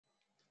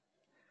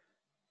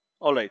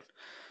All right.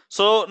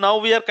 So now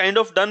we are kind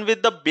of done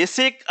with the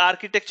basic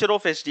architecture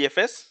of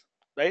HDFS,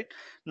 right?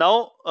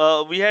 Now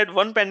we had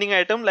one pending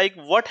item, like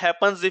what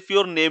happens if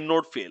your name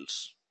node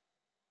fails,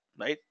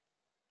 right?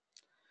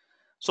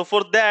 So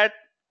for that,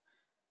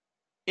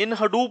 in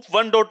Hadoop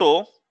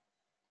 1.0,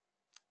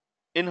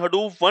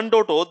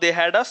 they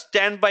had a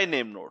standby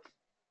name node.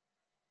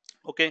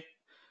 Okay,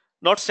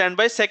 not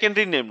standby,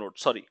 secondary name node.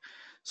 Sorry.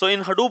 So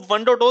in Hadoop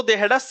 1.0, they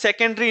had a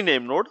secondary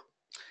name node.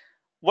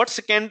 What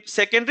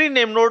secondary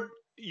name node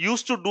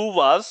used to do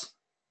was,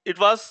 it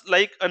was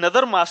like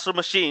another master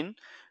machine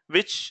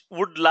which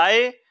would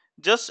lie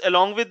just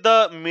along with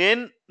the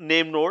main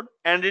name node,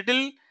 and it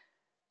will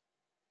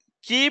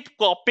keep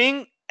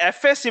copying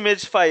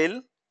fsimage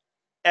file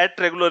at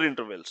regular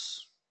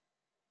intervals.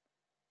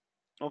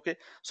 Okay,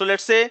 so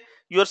let's say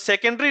your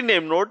secondary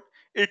name node,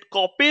 it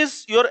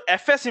copies your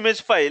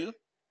fsimage file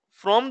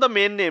from the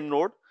main name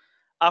node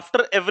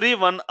after every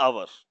 1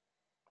 hour.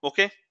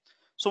 Okay,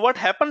 so what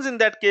happens in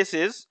that case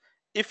is,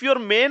 if your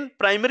main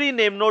primary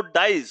name node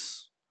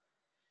dies,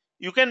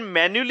 you can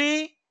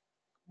manually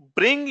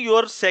bring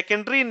your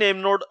secondary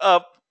name node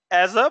up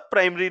as a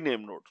primary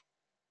name node.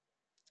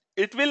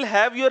 It will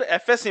have your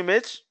fs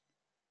image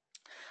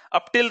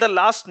up till the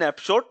last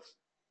snapshot,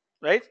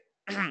 right?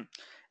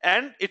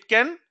 And it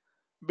can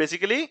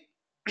basically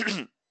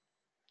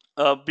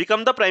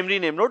become the primary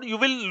name node. You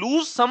will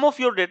lose some of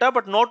your data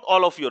but not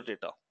all of your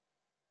data,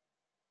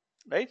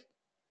 right?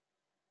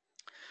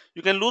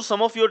 You can lose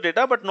some of your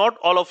data but not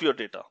all of your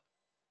data.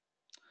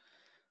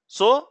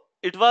 So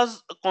it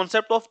was a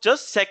concept of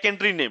just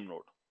secondary name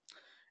node.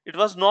 It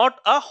was not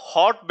a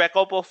hot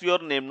backup of your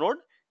name node,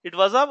 it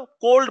was a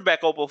cold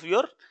backup of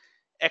your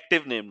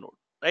active name node,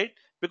 right?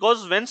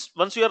 Because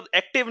once your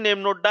active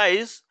name node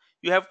dies,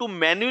 you have to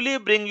manually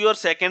bring your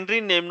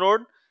secondary name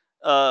node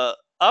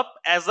up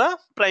as a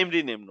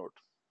primary name node,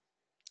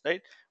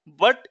 right?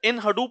 But in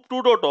Hadoop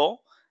 2.0,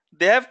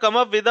 they have come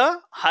up with a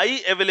high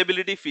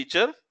availability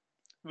feature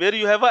where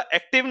you have an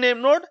active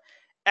name node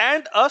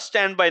and a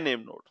standby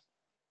name node,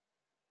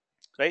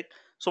 right?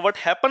 So what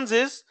happens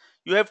is,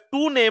 you have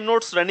two name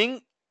nodes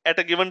running at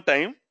a given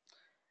time,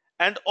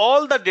 and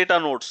all the data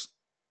nodes,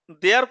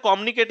 they are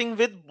communicating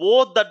with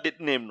both the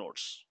name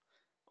nodes.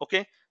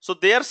 Okay, so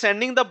they are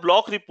sending the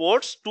block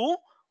reports to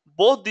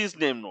both these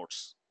name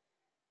nodes.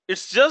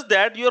 It's just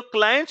that your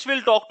clients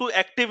will talk to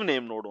active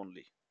name node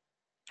only.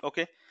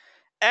 Okay,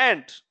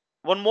 and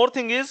one more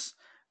thing is,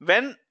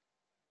 when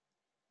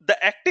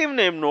the active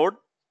name node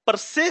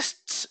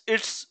persists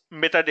its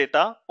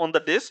metadata on the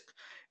disk,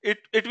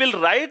 it will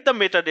write the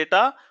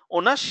metadata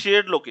on a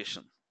shared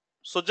location.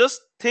 So just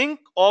think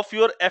of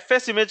your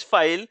fs image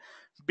file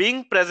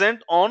being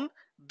present on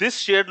this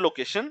shared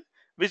location,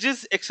 which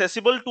is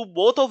accessible to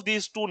both of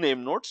these two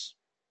name nodes,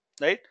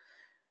 right?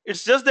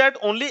 It's just that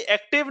only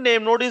active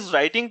name node is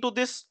writing to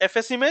this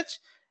fs image,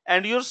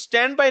 and your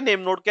standby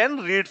name node can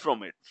read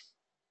from it.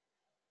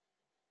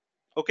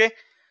 Okay,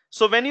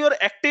 so when your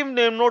active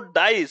name node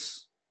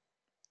dies,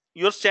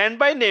 your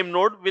standby name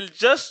node will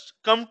just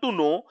come to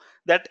know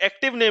that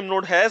active name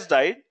node has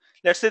died.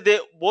 Let's say they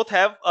both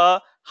have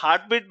a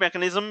heartbeat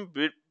mechanism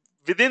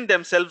within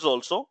themselves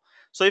also.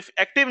 So if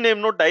active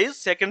name node dies,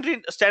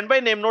 secondary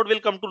standby name node will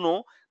come to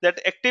know that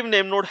active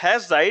name node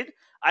has died.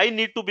 I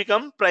need to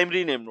become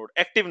primary name node,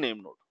 active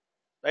name node,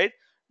 right?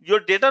 Your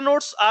data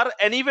nodes are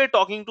anyway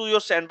talking to your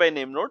standby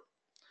name node.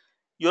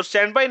 Your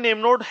standby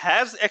name node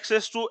has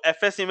access to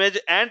fs image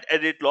and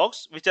edit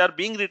logs, which are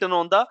being written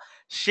on the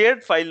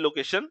shared file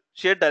location,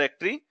 shared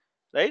directory,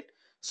 right?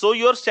 So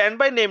your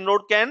standby name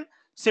node can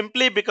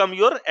simply become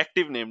your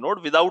active name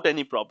node without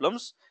any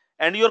problems,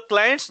 and your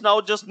clients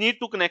now just need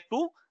to connect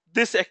to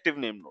this active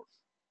name node.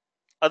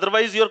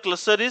 Otherwise your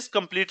cluster is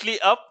completely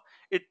up.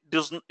 It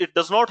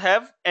does not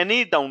have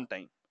any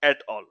downtime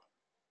at all.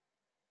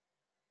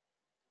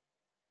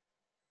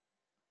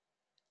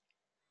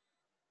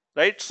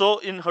 Right, so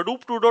in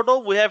Hadoop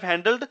 2.0 we have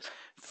handled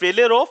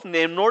failure of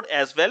name node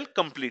as well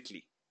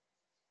completely.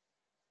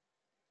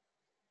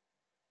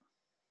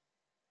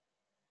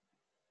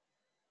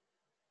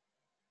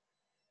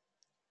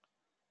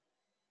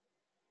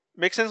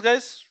 Make sense,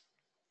 guys?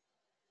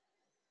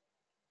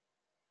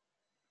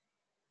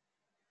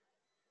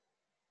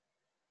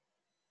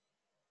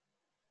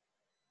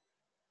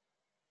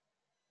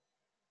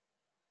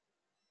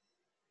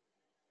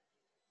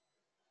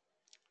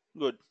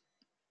 Good.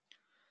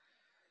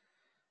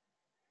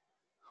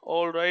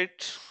 All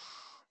right.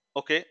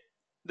 Okay.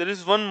 There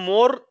is one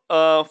more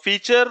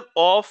feature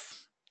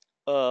of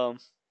uh,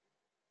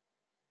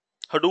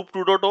 Hadoop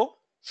 2.0,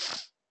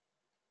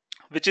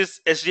 which is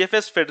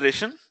HDFS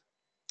federation.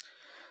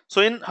 So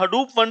in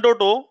Hadoop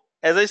 1.0,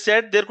 as I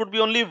said, there could be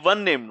only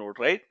one name node,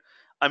 right?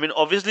 I mean,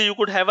 obviously you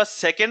could have a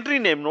secondary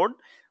name node,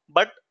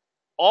 but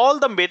all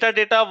the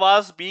metadata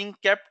was being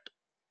kept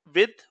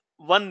with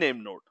one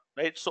name node,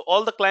 right? So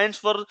all the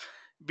clients were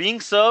being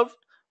served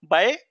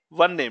by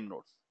one name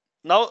node.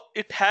 Now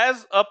it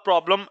has a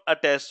problem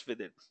attached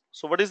with it.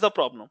 So what is the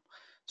problem?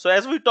 So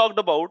as we talked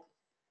about,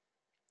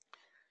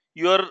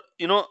 your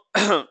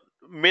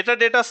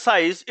metadata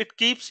size, it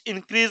keeps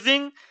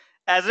increasing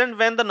as and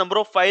when the number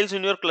of files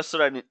in your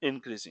cluster are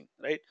increasing,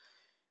 right?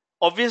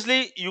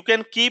 Obviously, you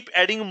can keep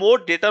adding more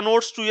data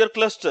nodes to your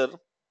cluster,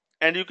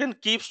 and you can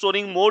keep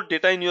storing more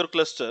data in your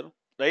cluster,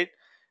 right?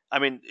 I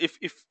mean,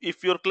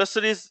 if your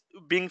cluster is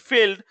being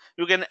filled,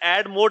 you can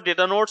add more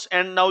data nodes,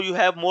 and now you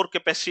have more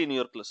capacity in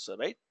your cluster,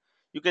 right?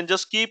 You can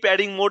just keep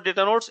adding more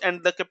data nodes,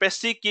 and the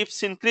capacity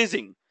keeps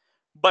increasing.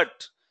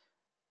 But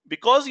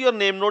because your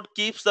name node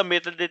keeps the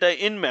metadata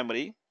in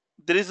memory,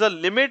 there is a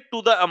limit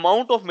to the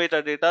amount of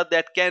metadata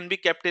that can be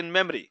kept in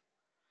memory.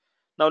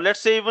 Now let's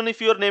say even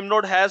if your name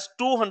node has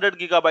 200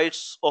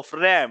 gigabytes of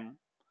RAM,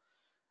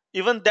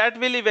 even that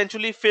will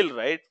eventually fill,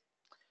 right?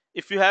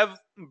 If you have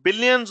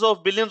billions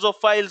of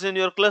files in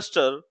your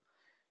cluster,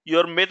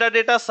 your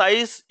metadata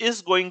size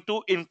is going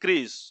to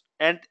increase,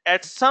 and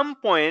at some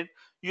point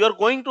you are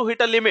going to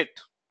hit a limit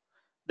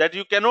that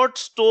you cannot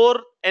store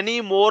any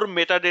more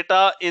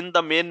metadata in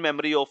the main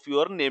memory of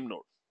your name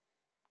node.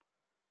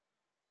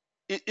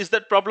 Is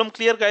that problem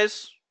clear,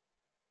 guys?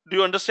 Do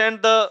you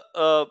understand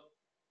the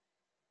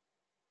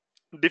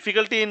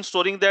difficulty in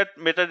storing that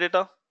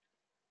metadata?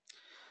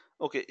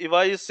 Okay,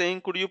 Eva is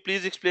saying, could you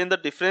please explain the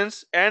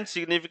difference and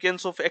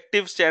significance of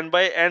active,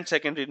 standby, and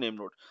secondary name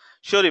node?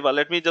 Sure, Eva,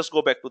 let me just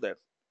go back to that.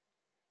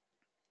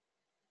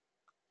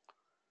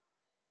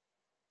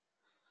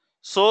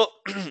 So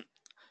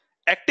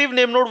active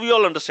name node we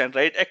all understand,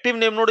 right? Active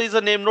name node is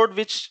a name node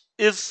which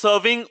is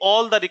serving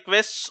all the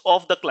requests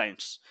of the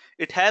clients.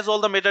 It has all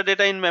the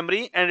metadata in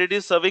memory, and it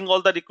is serving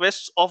all the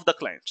requests of the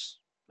clients,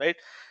 right?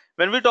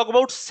 When we talk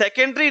about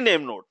secondary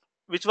name node,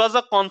 which was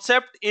a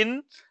concept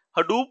in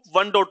Hadoop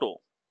 1.0,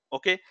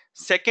 okay,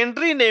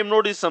 secondary name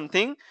node is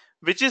something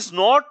which is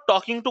not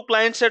talking to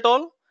clients at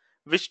all,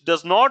 which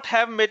does not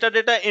have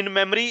metadata in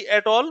memory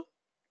at all.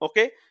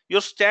 Okay,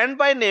 your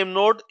standby name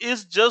node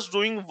is just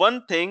doing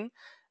one thing.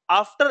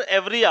 After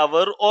every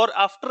hour or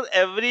after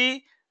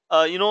every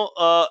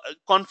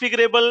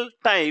configurable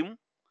time,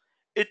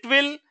 it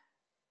will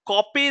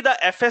copy the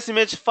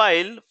fsimage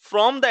file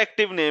from the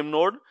active name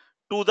node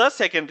to the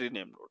secondary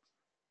name node,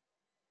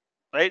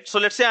 right? So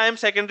let's say I am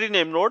secondary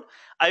name node.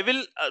 I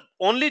will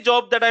only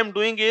job that I'm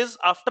doing is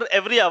after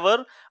every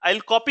hour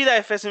I'll copy the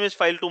fsimage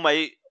file to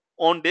my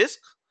own disk,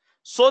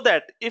 so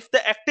that if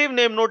the active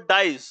name node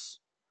dies,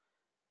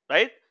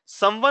 right,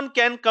 someone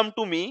can come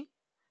to me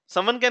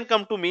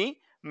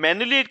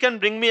manually. It can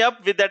bring me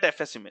up with that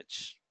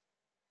fsimage,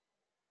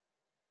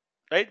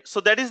 right?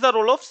 So that is the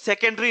role of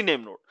secondary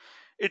name node.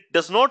 It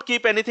does not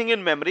keep anything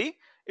in memory.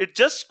 It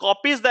just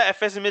copies the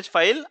fsimage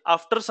file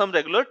after some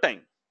regular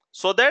time,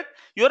 so that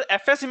your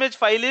fsimage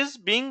file is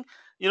being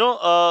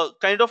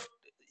kind of,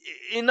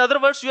 in other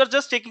words, you are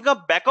just taking a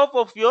backup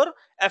of your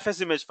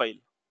fsimage file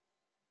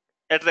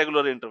at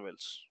regular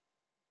intervals,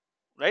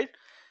 right?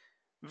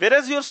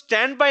 Whereas your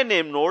standby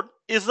name node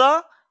is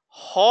a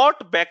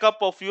hot backup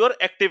of your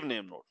active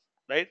name node,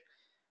 right?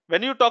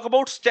 When you talk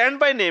about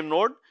standby name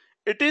node,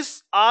 it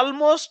is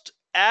almost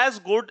as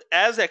good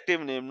as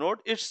active name node.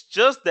 It's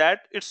just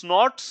that it's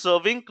not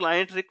serving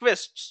client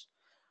requests.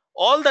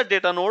 All the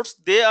data nodes,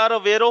 they are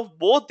aware of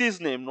both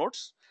these name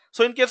nodes.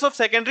 So in case of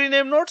secondary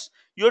name nodes,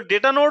 your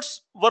data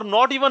nodes were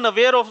not even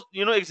aware of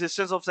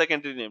existence of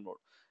secondary name node.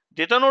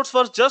 Data nodes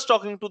were just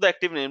talking to the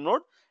active name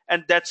node,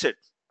 and that's it.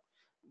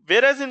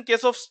 Whereas in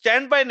case of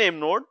standby name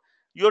node,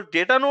 your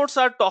data nodes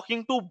are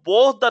talking to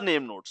both the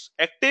name nodes,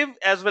 active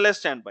as well as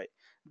standby.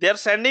 They are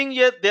sending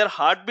their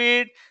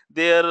heartbeat,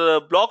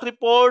 their block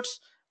reports,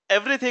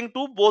 everything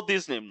to both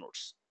these name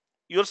nodes.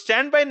 Your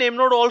standby name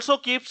node also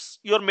keeps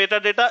your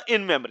metadata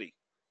in memory,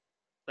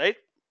 right?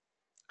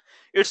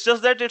 It's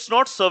just that it's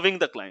not serving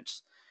the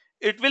clients.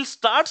 It will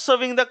start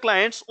serving the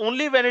clients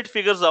only when it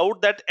figures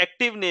out that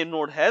active name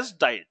node has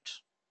died.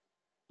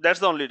 That's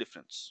the only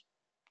difference.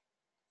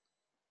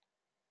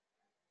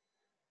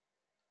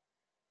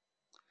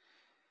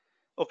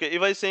 Okay,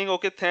 if I saying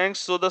okay, thanks.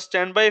 So the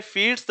standby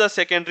feeds the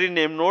secondary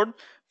name node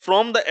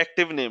from the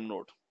active name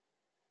node.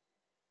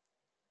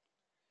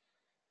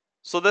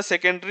 So the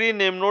secondary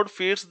name node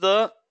feeds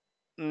the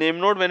name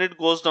node when it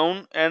goes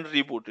down and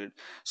rebooted.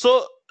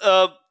 So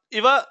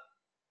Eva,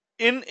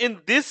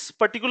 in this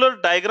particular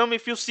diagram,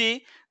 if you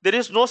see, there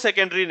is no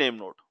secondary name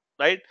node,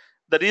 right?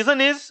 The reason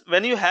is,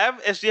 when you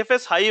have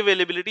HDFS high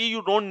availability,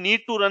 you don't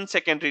need to run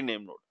secondary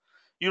name node.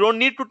 You don't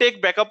need to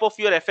take backup of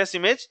your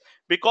fsimage,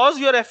 because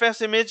your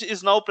fsimage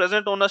is now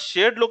present on a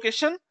shared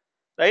location,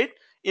 right?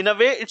 In a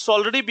way, it's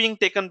already being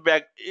taken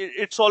back.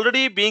 It's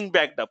already being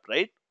backed up,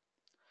 right?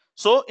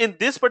 So in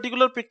this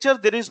particular picture,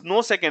 there is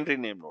no secondary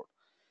name node.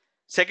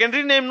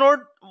 Secondary name node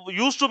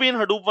used to be in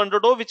Hadoop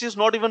 1.0, which is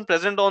not even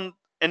present on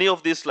any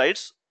of these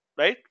slides,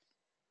 right?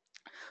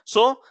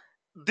 So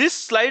this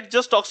slide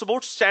just talks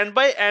about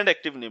standby and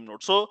active name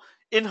node. So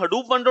in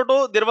Hadoop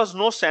 1.0, there was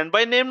no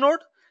standby name node.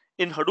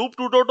 In Hadoop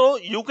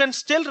 2.0, you can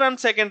still run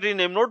secondary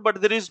name node,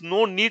 but there is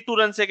no need to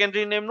run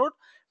secondary name node,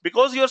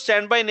 because your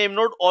standby name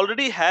node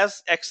already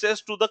has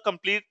access to the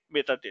complete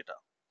metadata,